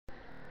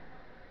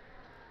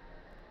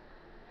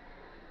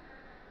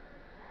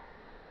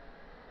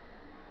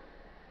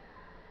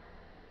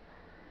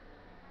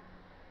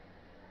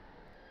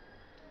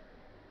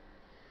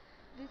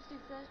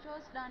research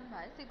was done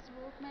by 6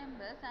 group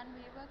members and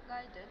we were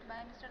guided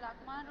by Mr.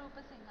 Lakman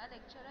Rupasinghe,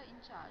 lecturer in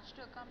charge,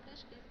 to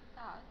accomplish this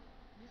task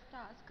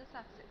a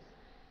success.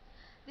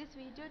 This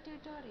video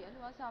tutorial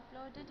was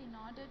uploaded in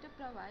order to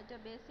provide a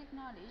basic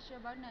knowledge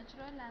about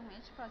natural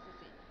language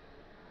processing.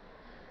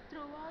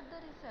 Throughout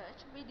the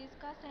research, we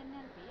discussed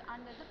NLP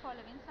under the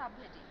following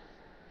subheadings: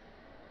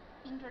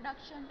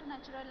 Introduction to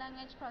Natural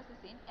Language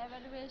Processing,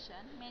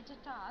 Evaluation, Major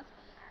Tasks,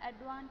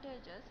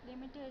 Advantages,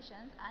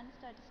 Limitations, and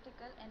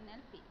Statistical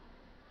NLP.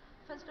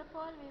 First of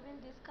all, we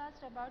will discuss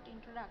about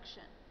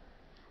introduction.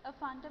 A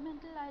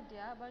fundamental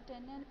idea about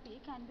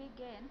NLP can be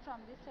gained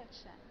from this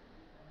section.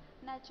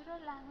 Natural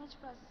language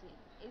processing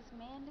is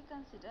mainly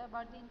considered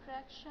about the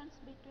interactions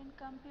between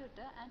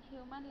computer and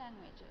human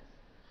languages,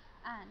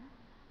 and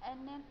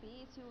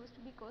NLP is used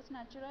because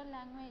natural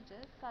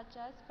languages such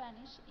as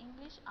Spanish,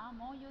 English are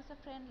more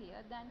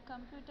user-friendlier than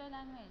computer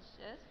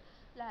languages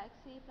like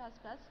C++,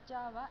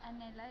 Java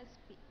and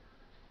LISP.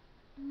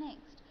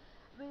 Next,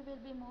 we will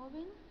be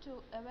moving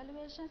to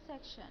evaluation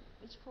section,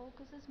 which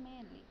focuses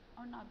mainly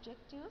on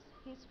objectives,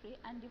 history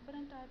and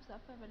different types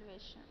of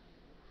evaluation.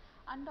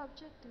 Under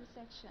objective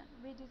section,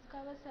 we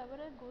discover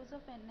several goals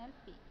of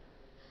NLP.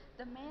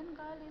 The main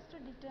goal is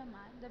to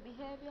determine the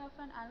behavior of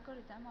an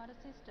algorithm or a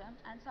system,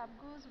 and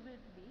sub-goals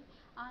will be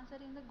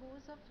answering the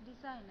goals of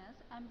designers.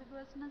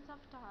 Ambiguousness of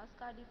tasks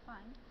are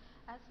defined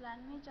as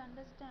language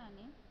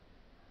understanding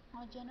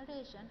or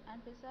generation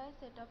and precise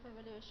set of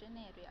evaluation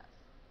areas.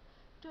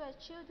 To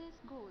achieve these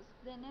goals,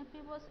 the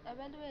NLP was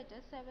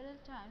evaluated several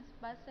times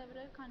by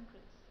several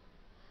countries.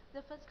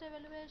 The first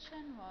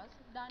evaluation was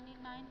done in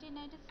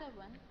 1987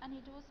 and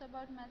it was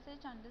about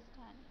message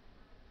understanding.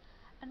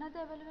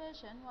 Another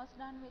evaluation was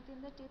done within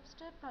the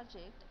Tipster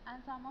project and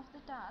some of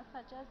the tasks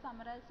such as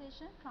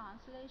summarization,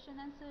 translation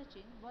and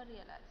searching were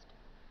realized.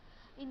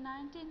 In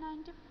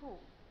 1994,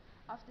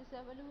 of this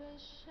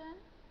evaluation,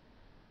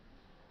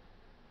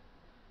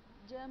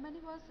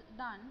 Germany was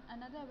done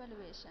another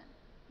evaluation.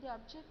 The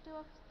objective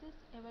of this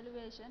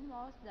evaluation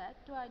was that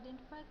to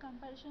identify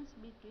comparisons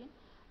between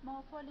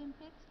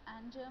Morpholympics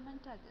and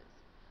German tigers.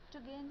 To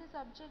gain this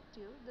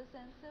objective, the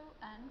Sensev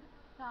and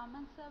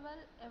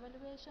Ramanseval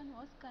evaluation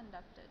was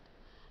conducted.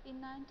 In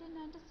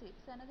 1996,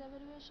 another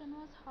evaluation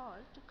was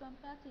held to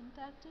compare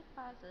syntactic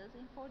parsers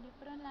in 4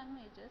 different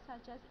languages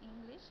such as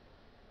English,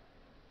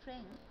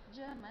 French,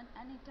 German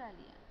and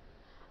Italian.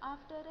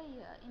 After a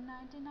year, in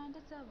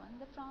 1997,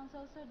 the France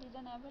also did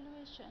an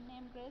evaluation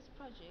named GRACE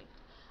project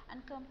and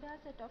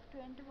compared a set of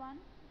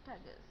 21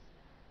 taggers.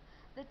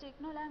 The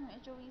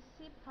Techno-Language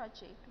OEC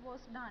project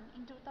was done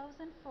in 2004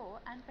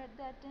 and paid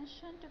the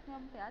attention to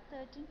compare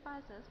 13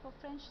 parsers for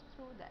French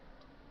through that.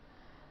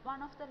 One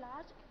of the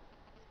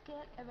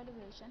large-scale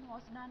evaluation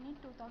was done in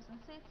 2006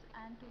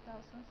 and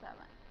 2007.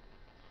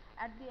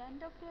 At the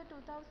end of year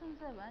 2007,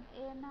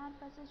 ANR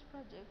Passage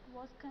project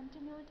was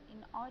continued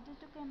in order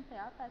to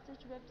compare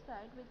Passage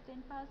website with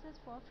 10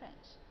 parsers for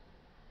French.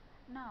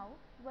 Now,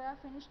 we are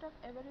finished of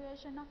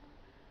evaluation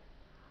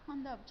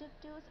on the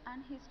objectives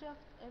and history of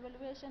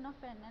evaluation of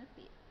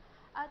NLP.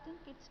 I think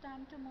it's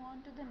time to move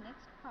on to the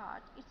next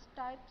part. It's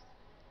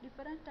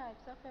different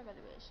types of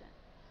evaluation.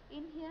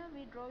 In here,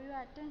 we draw your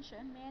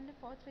attention mainly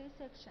for 3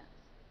 sections.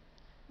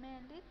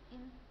 Mainly,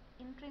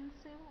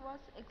 intrinsic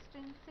was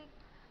extrinsic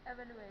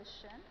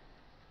evaluation,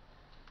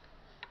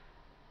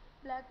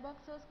 black box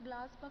was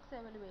glass box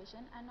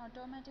evaluation, and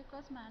automatic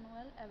was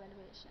manual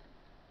evaluation.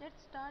 Let's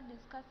start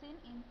discussing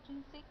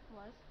intrinsic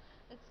was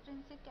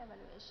extrinsic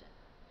evaluation.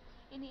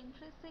 In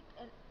intrinsic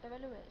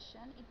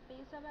evaluation, it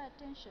pays our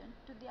attention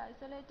to the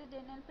isolated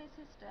NLP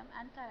system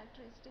and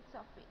characteristics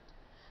of it.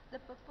 The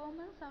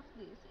performance of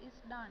this is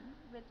done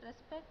with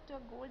respect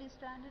to a gold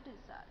standard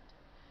result.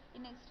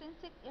 In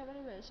extrinsic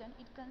evaluation,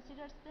 it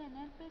considers the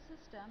NLP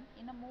system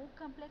in a more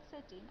complex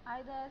setting,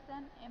 either as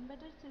an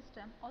embedded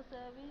system or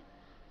serving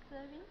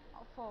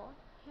for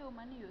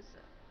human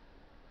user.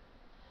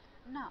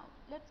 Now,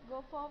 let's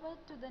go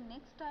forward to the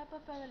next type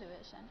of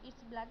evaluation.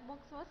 It's black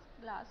box versus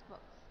glass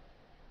box.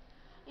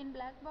 In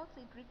black box,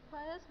 it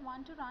requires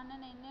one to run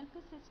an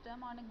NLP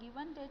system on a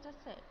given data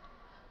set.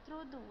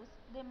 Through those,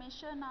 they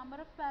measure number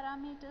of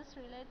parameters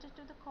related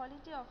to the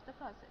quality of the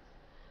process.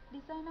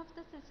 Design of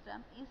the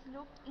system is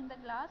looked in the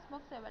glass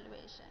box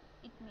evaluation.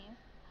 It means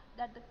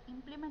that the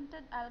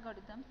implemented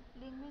algorithms,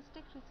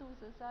 linguistic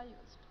resources are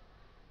used.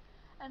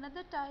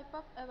 Another type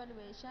of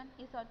evaluation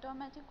is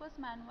automatic versus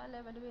manual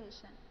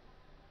evaluation.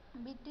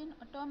 Between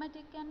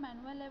automatic and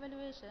manual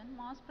evaluation,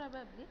 most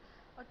probably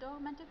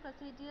automatic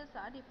procedures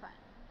are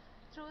defined.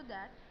 Through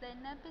that, the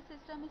NLP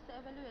system is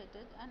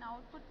evaluated and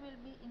output will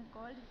be in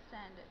gold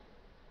standard.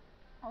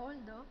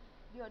 Although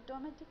the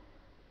automatic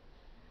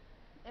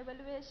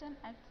evaluation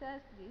acts as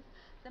this,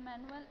 the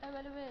manual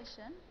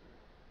evaluation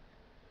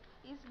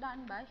is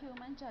done by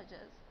human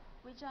judges,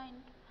 which are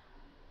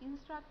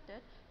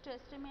instructed to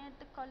estimate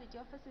the quality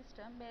of a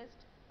system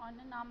based on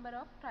a number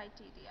of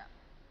criteria.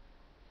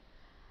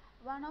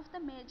 One of the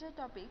major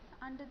topics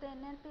under the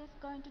NLP is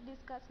going to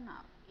discuss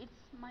now. It's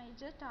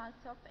major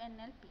tasks of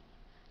NLP.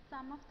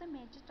 Some of the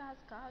major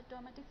tasks are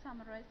automatic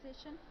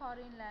summarization,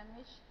 foreign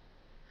language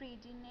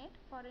read in net,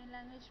 foreign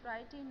language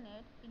write in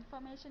net,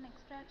 information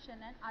extraction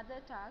and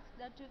other tasks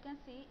that you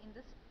can see in the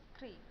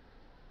screen.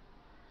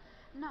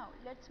 Now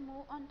let's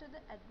move on to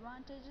the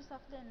advantages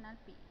of the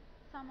NLP.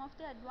 Some of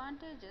the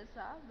advantages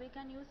are we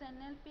can use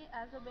NLP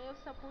as a way of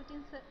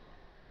supporting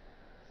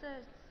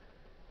search.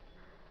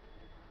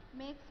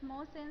 Makes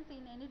more sense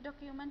in any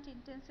document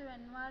intensive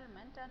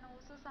environment and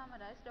also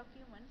summarize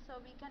documents so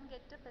we can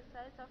get the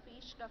precise of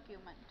each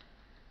document.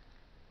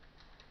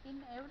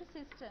 In every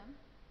system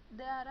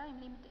there are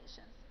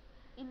limitations.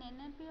 In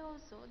NLP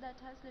also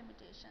that has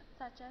limitations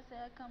such as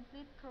a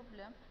complete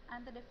problem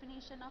and the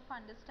definition of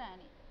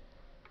understanding.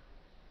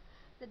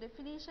 The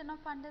definition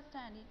of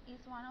understanding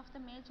is one of the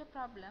major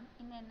problems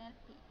in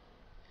NLP.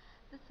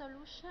 The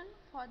solution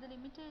for the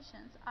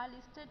limitations are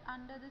listed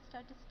under the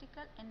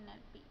statistical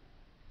NLP.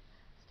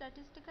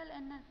 Statistical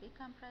NLP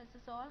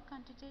comprises all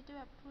quantitative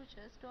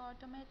approaches to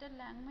automated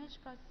language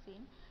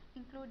processing,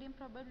 including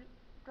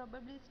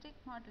probabilistic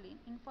modeling,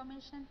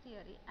 information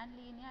theory, and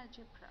linear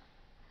algebra.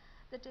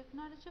 The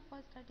technology for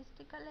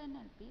statistical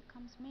NLP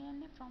comes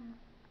mainly from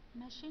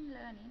machine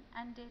learning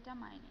and data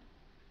mining.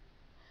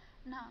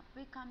 Now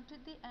we come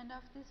to the end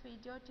of this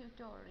video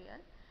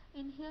tutorial.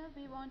 In here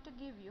we want to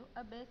give you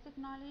a basic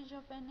knowledge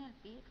of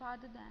NLP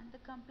rather than the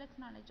complex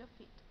knowledge of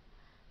it.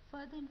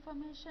 Further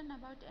information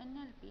about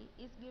NLP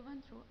is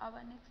given through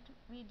our next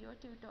video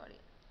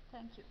tutorial.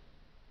 Thank you.